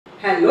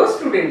Hello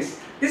students,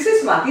 this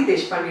is Swati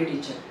Deshpande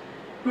Teacher.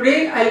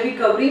 Today I will be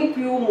covering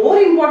few more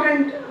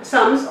important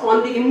sums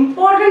on the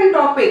important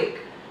topic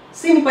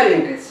simple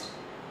interest.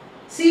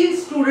 See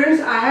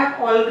students, I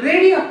have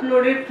already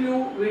uploaded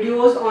few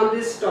videos on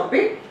this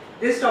topic.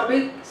 This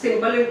topic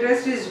simple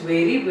interest is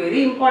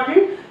very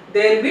important.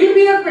 There will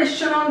be a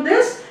question on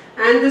this,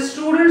 and the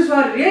students who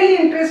are really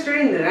interested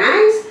in the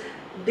ranks,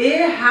 they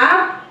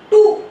have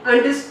to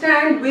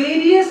understand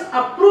various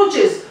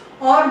approaches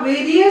or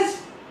various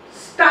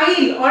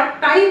style or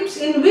types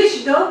in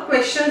which the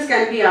questions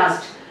can be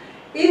asked.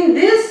 In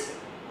this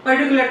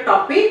particular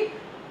topic,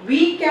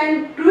 we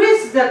can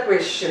twist the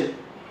question.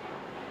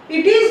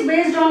 It is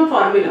based on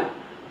formula,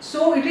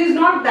 so it is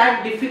not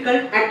that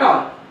difficult at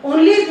all.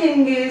 Only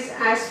thing is,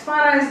 as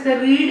far as the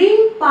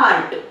reading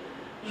part,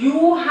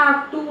 you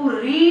have to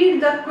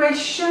read the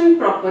question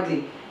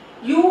properly.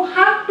 You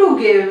have to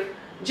give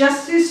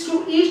justice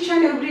to each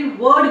and every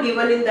word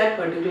given in that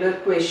particular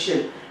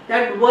question.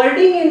 That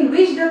wording in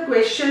which the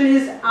question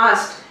is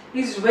asked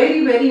is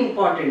very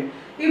important.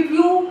 If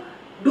you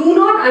do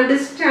not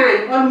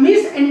understand or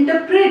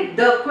misinterpret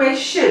the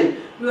question,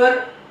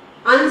 your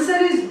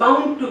answer is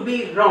bound to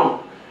be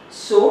wrong.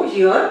 So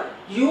here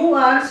you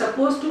are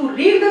supposed to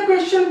read the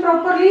question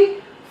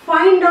properly,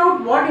 find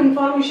out what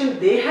information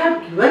they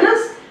have given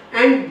us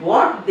and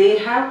what they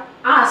have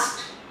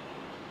asked,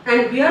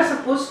 and we are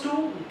supposed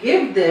to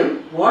give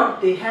them what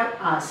they have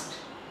asked.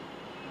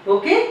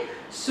 Okay?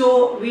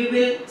 So we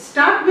will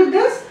start with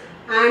this,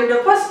 and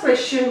the first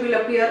question will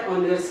appear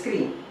on your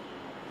screen.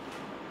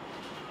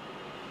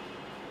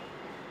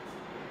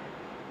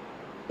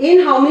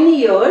 In how many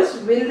years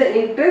will the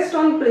interest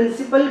on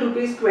principal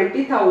rupees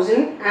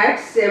 20,000 at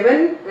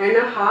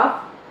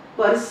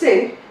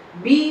 7.5%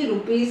 be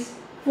rupees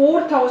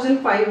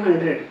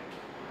 4,500?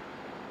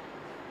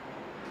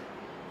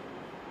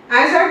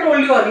 As I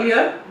told you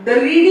earlier, the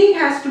reading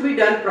has to be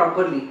done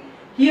properly.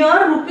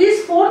 Here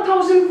rupees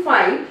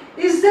 4,005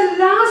 is the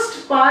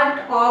last part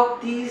of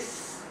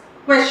this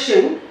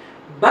question,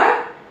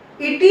 but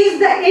it is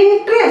the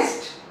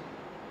interest.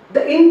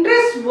 The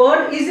interest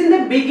word is in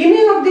the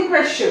beginning of the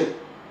question.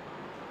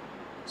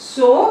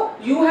 So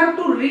you have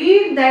to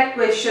read that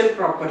question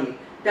properly.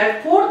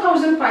 That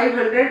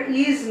 4,500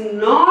 is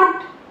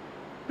not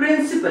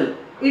principal,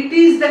 it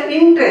is the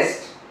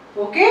interest.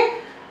 Okay?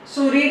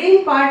 So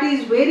reading part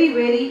is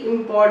very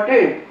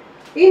important.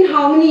 In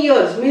how many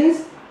years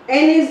means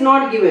n is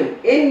not given.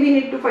 N we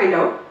need to find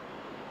out.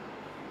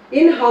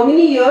 In how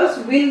many years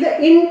will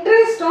the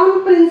interest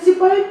on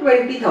principal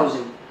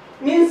 20,000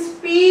 means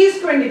P is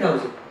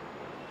 20,000.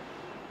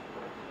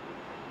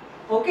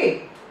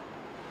 Okay.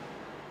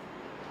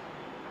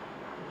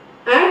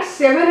 At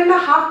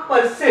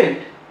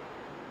 7.5%,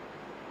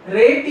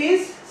 rate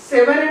is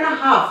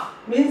 7.5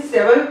 means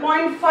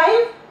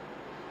 7.5,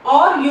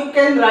 or you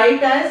can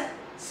write as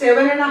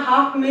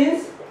 7.5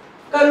 means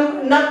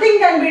nothing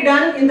can be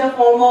done in the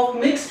form of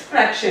mixed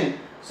fraction.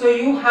 So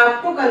you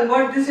have to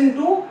convert this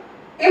into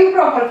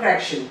improper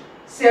fraction.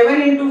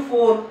 7 into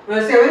 4,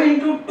 7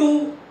 into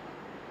 2,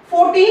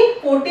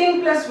 14,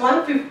 14 plus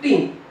 1,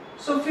 15.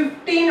 So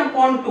 15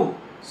 upon 2.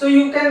 So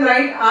you can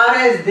write R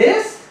as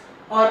this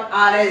or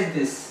R as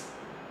this.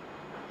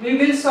 We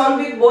will solve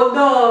with both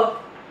the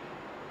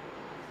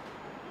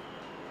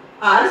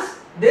R's,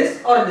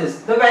 this or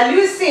this. The value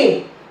is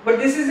same, but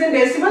this is in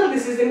decimal,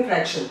 this is in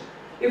fraction.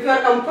 If you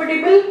are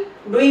comfortable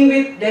doing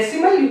with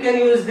decimal, you can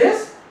use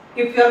this.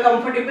 If you are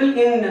comfortable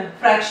in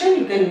fraction,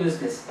 you can use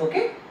this.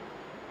 Okay?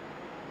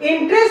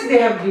 Interest they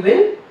have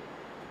given,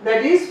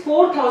 that is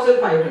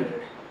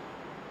 4,500,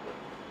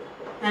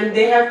 and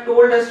they have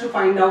told us to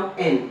find out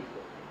n.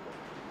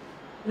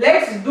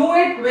 Let's do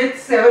it with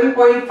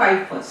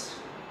 7.5 first.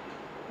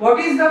 What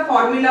is the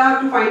formula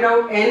to find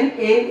out n?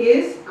 N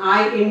is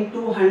I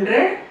into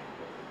 100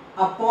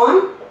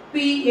 upon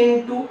P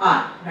into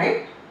R,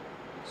 right?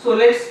 So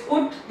let's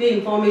put the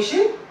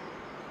information.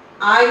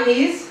 I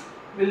is,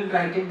 we'll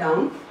write it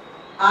down,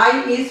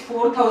 I is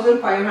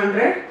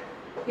 4,500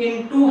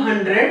 into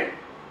 100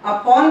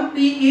 upon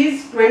P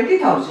is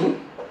 20,000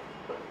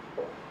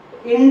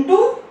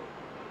 into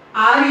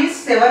R is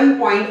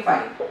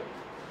 7.5.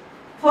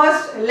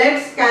 First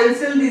let's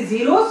cancel the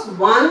zeros.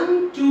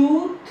 1,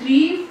 2,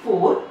 3,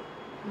 4.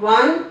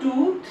 1,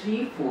 2,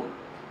 3, 4.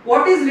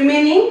 What is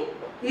remaining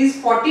is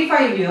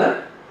 45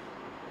 here,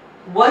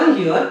 1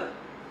 here,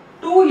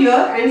 2 here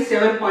and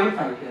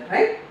 7.5 here,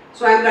 right?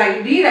 So I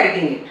am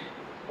rewriting it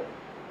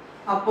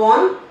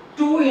upon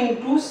 2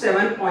 into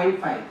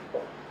 7.5.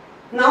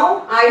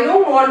 Now I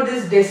don't want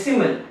this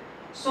decimal,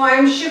 so I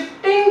am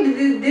shifting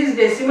this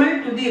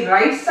decimal to the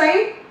right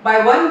side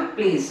by one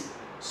place.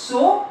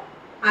 So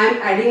I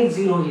am adding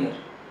 0 here.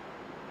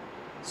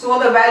 So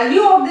the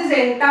value of this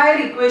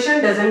entire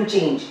equation doesn't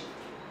change.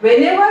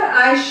 Whenever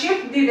I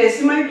shift the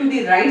decimal to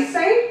the right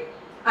side,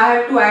 I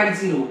have to add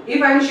 0.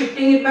 If I am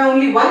shifting it by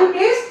only one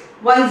place,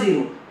 1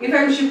 0. If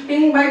I am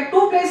shifting by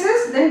 2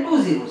 places, then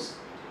 2 zeros.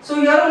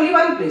 So here only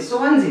one place, so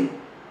 1 0.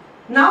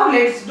 Now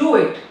let's do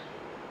it.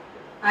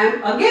 I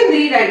am again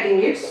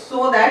rewriting it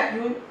so that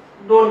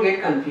don't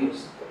get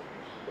confused.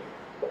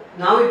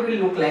 Now it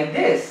will look like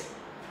this.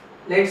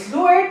 Let's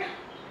do it.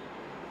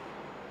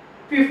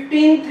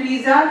 15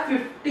 threes are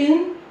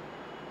 15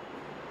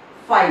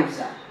 fives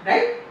are,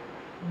 right?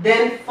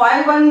 Then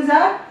 5 ones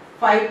are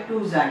 5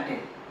 twos are 10.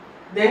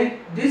 Then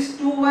this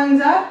 2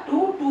 ones are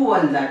 2, 2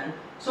 ones are 2.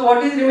 So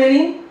what is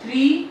remaining?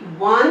 3,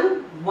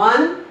 1,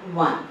 1,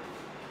 1.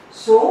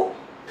 So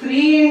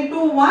 3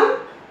 into 1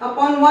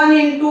 upon 1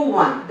 into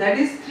 1. That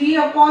is 3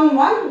 upon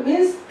 1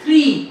 means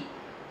 3.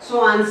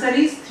 So answer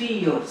is 3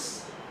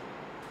 years.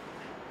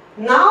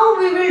 Now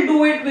we will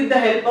do it with the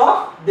help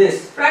of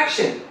this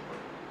fraction.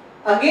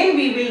 Again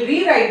we will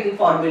rewrite the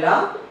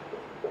formula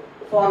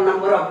for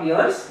number of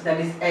years, that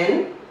is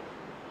n.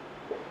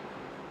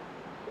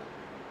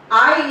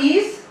 I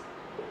is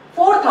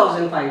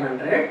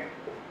 4500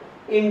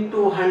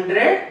 into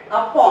 100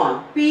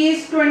 upon P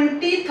is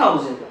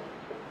 20,000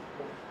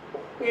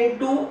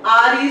 into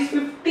R is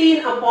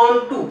 15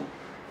 upon 2.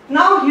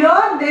 Now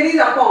here there is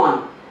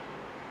upon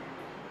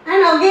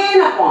and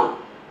again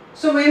upon.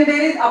 So when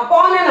there is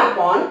upon and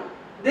upon,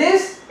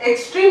 this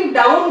extreme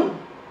down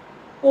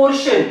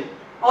portion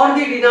or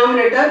the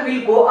denominator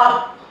will go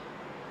up.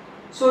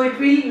 So it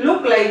will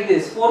look like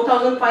this,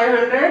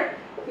 4500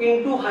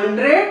 into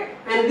 100,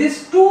 and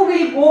this 2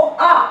 will go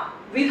up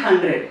with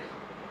 100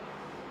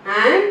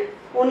 and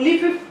only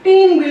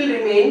 15 will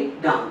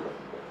remain down.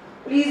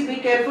 Please be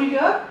careful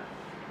here.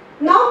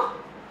 Now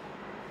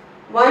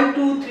 1,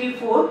 2, 3,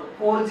 4,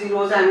 4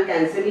 zeros I am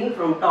cancelling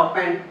from top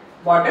and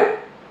bottom.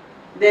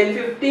 Then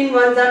 15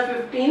 ones are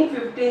 15,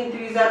 15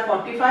 threes are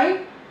 45,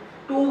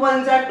 2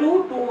 ones are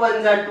 2, 2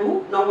 ones are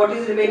 2. Now what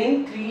is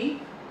remaining? 3,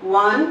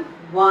 1,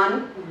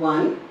 1,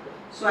 1.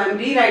 So I am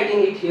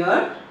rewriting it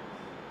here.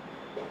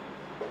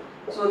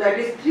 So that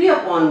is 3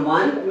 upon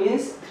 1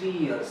 means 3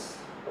 years.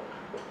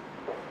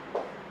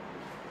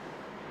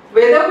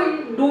 Whether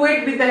we do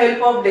it with the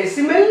help of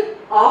decimal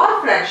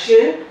or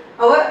fraction,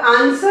 our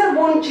answer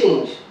won't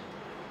change.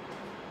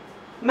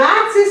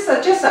 Maths is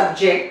such a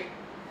subject,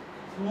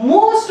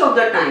 most of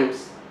the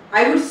times,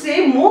 I would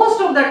say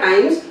most of the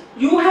times,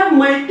 you have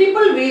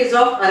multiple ways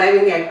of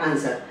arriving at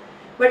answer.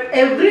 But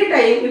every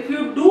time if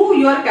you do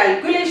your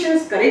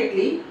calculations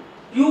correctly,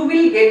 you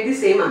will get the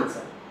same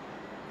answer.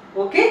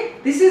 Okay,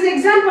 this is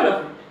example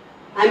of it.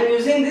 I am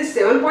using this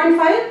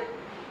 7.5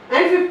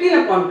 and 15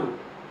 upon 2.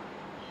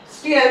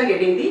 Still I am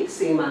getting the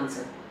same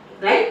answer,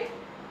 right?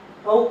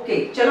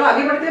 Okay, चलो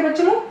आगे बढ़ते हैं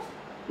बच्चों लोग.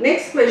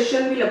 Next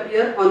question will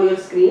appear on your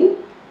screen.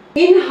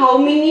 In how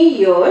many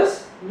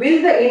years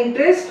will the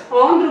interest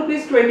on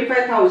rupees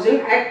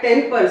 25,000 at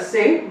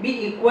 10%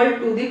 be equal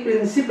to the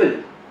principal?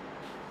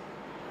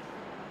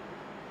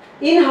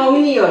 In how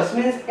many years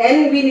means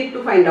n we need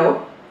to find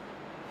out.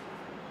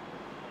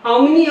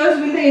 How many years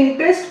will the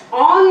interest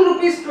on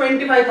rupees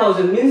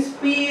 25,000 means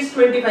P is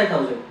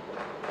 25,000.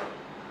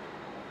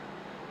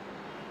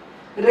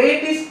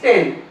 Rate is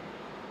 10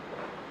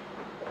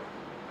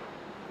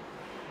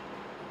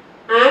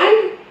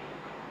 and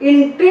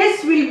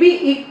interest will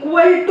be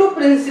equal to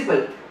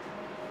principal.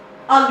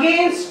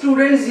 Again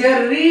students,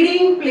 here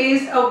reading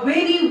plays a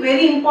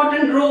very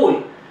important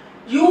role.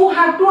 You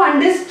have to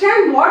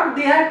understand what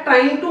they are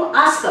trying to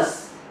ask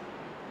us.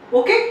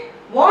 Okay,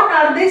 what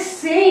are they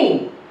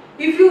saying?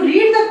 If you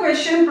read the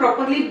question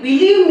properly,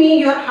 believe me,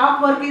 your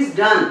half work is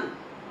done,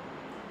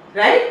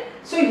 right?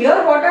 So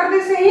here what are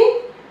they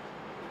saying?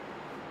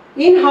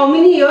 In how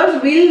many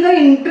years will the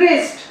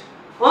interest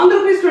on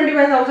rupees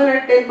 25,000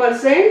 at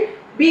 10%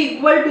 be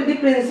equal to the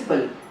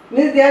principal?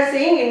 Means they are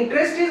saying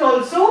interest is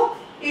also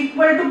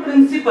equal to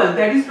principal,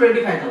 that is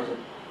 25,000.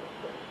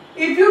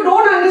 If you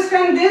don't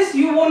understand this,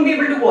 you won't be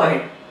able to go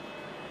ahead.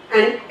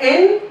 And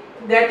n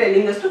they are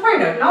telling us to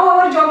find out. Now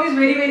our job is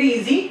very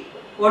easy.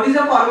 What is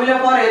the formula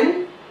for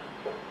n?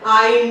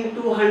 I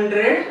into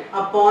 100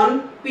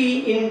 upon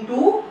P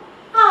into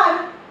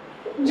R.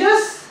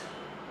 Just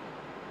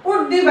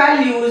put the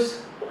values.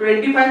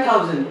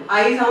 25,000.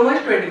 I is how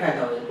much?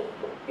 25,000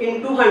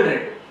 into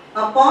 100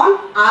 upon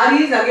R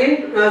is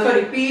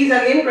again P is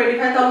again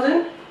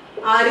 25,000.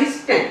 R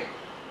is 10.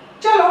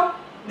 Chalo,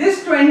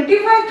 this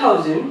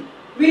 25,000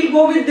 will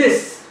go with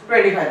this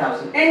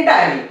 25,000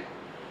 entirely,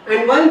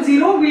 and 1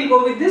 0 will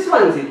go with this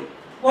 1 0.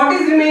 What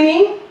is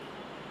remaining?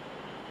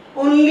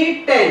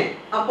 Only 10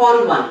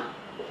 upon 1.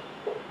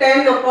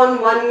 10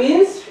 upon 1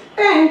 means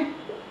 10.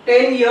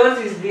 10 years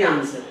is the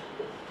answer.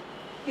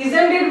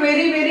 Isn't it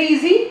very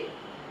easy?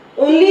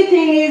 Only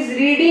thing is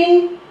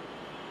reading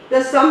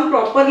the sum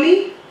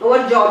properly.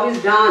 Our job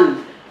is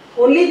done.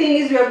 Only thing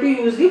is we have to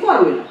use the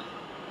formula.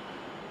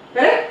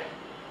 Correct?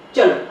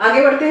 चलो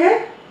आगे बढ़ते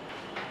हैं.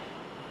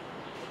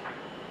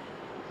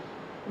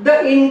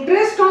 The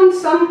interest on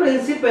some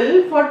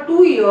principal for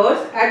 2 years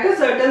at a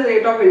certain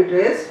rate of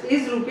interest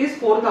is rupees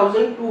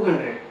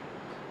 4,200.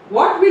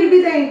 What will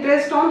be the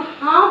interest on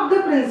half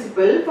the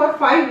principal for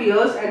 5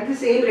 years at the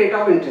same rate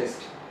of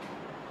interest?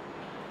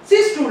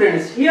 See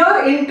students,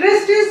 here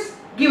interest is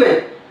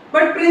given,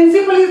 but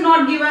principal is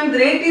not given,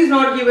 rate is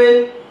not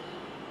given,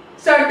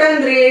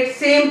 certain rate,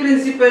 same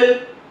principal,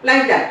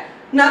 like that.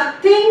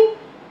 Nothing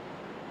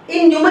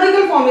in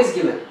numerical form is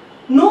given.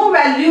 No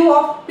value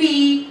of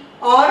P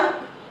or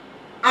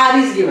R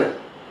is given,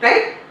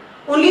 right?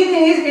 Only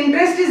thing is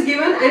interest is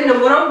given and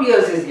number of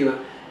years is given.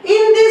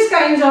 In these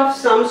kinds of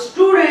sums,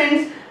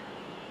 students,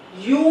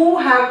 you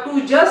have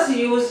to just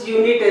use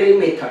unitary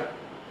method.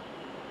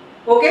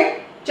 Okay?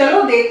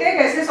 चलो देखते हैं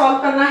कैसे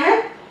solve करना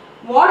है.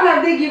 What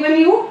have they given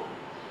you?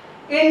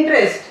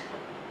 Interest.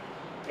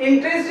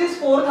 Interest is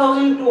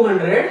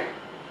 4,200.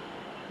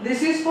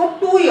 This is for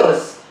 2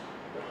 years.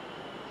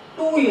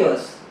 2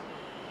 years.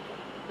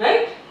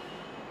 Right?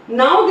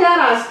 Now they are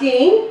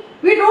asking,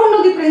 we don't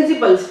know the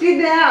principal. Still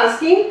they are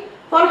asking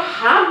for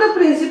half the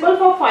principal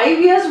for 5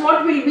 years,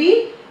 what will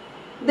be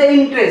the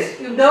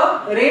interest if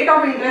the rate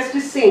of interest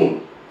is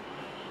same.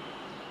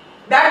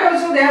 That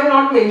also they have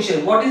not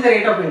mentioned. What is the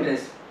rate of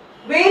interest?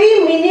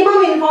 Very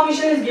minimum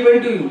information is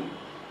given to you.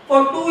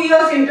 For 2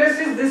 years interest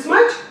is this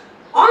much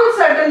on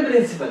certain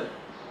principal.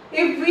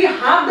 If we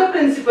have the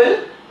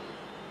principal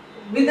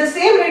with the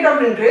same rate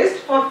of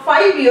interest for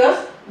 5 years,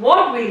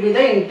 what will be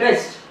the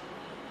interest?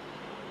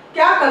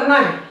 क्या करना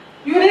है?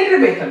 Unitary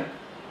method.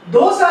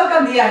 2 साल का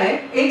दिया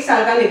है, 1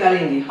 साल का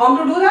निकालेंगे. How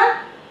to do that?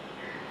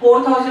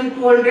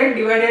 4,200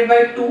 divided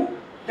by 2,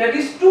 that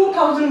is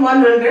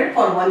 2,100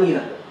 for 1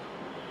 year.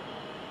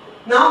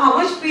 Now how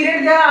much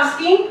period they are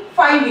asking?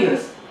 5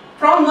 years.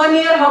 From 1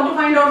 year, how to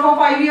find out for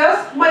 5 years?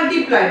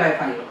 Multiply by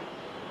 5.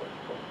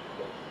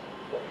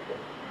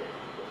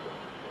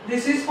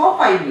 This is for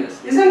 5 years,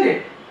 isn't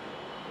it?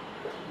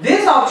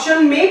 This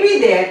option may be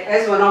there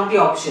as one of the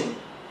options.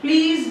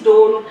 Please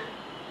don't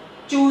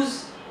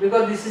choose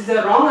because this is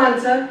the wrong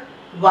answer.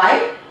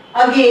 Why?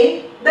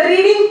 Again, the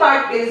reading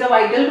part plays a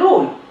vital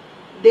role.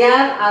 They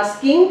are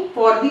asking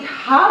for the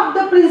half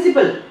the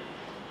principal.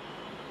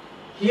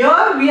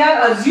 Here we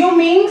are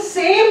assuming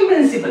same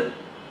principal.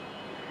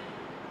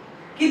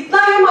 कितना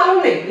है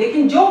मालूम नहीं,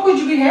 लेकिन जो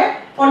कुछ भी है,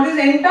 for this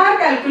entire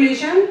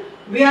calculation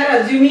we are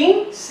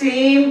assuming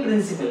same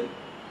principal.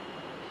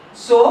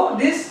 So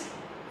this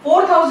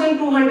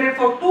 4,200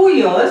 for 2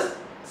 years,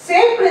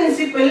 same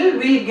principal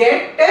will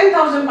get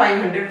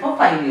 10,500 for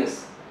 5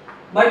 years.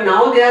 But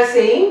now they are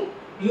saying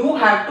you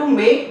have to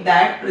make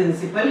that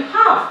principal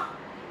half.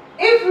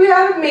 If we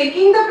are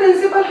making the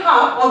principal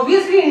half,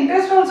 obviously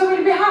interest also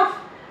will be half.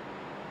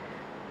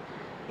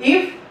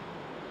 If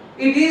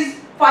it is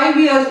 5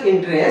 years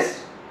interest,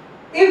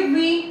 if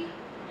we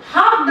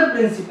half the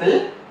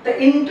principal,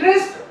 the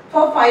interest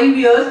for 5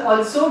 years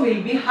also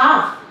will be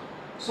half.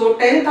 So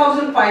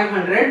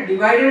 10,500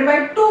 divided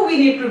by 2 we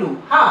need to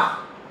do half.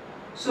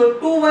 So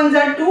 2 ones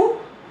are 2,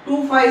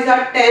 2 fives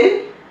are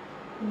 10,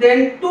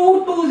 then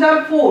 2 twos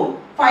are 4.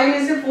 5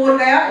 में से 4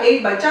 गया,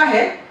 1 बचा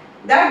है.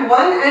 That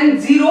 1 and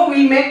 0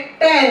 will make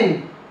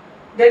 10.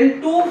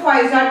 Then 2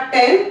 fives are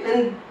 10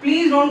 and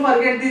please don't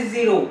forget this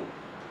 0.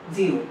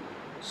 0.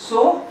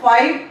 So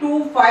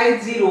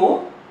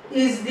 5250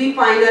 is the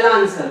final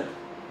answer.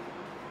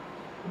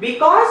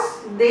 Because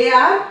they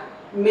are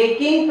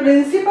making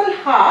principal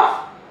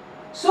half,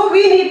 so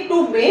we need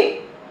to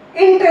make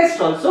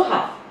interest also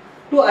half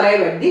to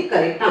arrive at the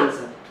correct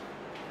answer.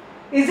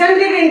 Isn't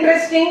it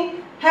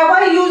interesting? Have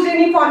I used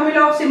any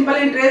formula of simple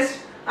interest?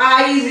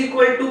 I is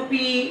equal to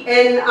P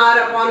N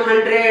R upon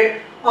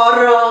 100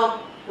 or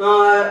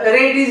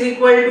rate is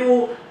equal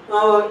to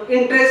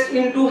interest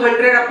into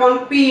 100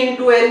 upon P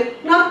into N?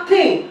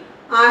 Nothing.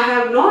 I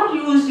have not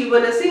used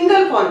even a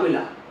single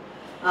formula.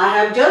 I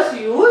have just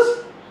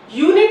used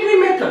unitary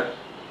method.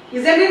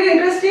 Isn't it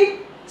interesting?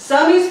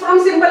 Sum is from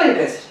simple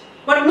interest,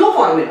 but no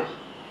formula.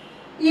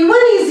 Even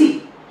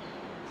easy.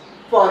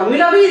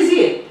 Formula भी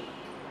easy है.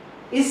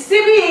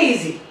 इससे भी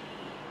easy.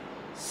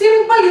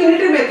 Simple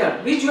unitary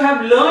method which you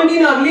have learned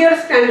in earlier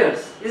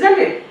standards, isn't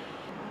it?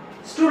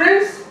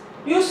 Students,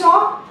 you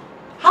saw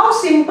how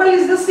simple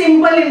is the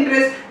simple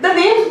interest. The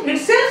name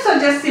itself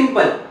suggests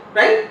simple,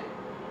 right?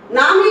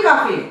 नाम ही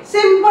काफी है.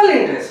 Simple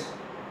interest.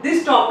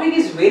 This topic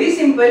is very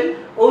simple.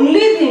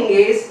 Only thing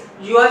is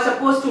you are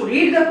supposed to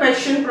read the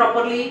question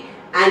properly,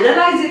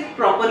 analyze it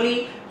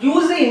properly,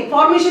 use the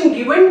information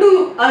given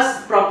to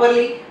us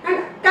properly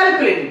and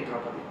calculate it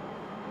properly.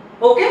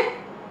 Okay?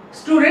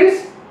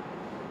 Students,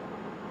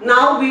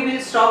 now we will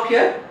stop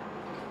here.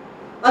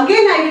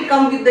 Again I will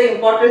come with the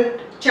important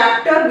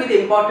chapter with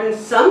important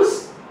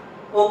sums.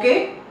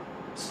 Okay?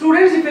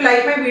 Students, if you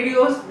like my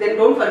videos, then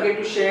don't forget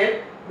to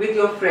share with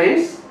your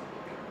friends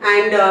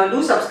and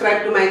do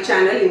subscribe to my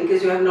channel in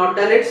case you have not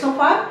done it so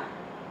far.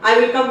 I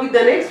will come with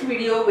the next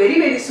video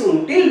very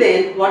soon. Till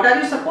then, what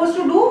are you supposed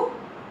to do?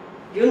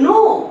 You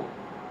know,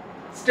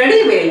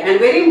 study well, and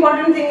very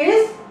important thing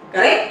is,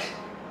 correct?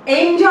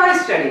 Enjoy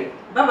studying.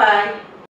 Bye-bye.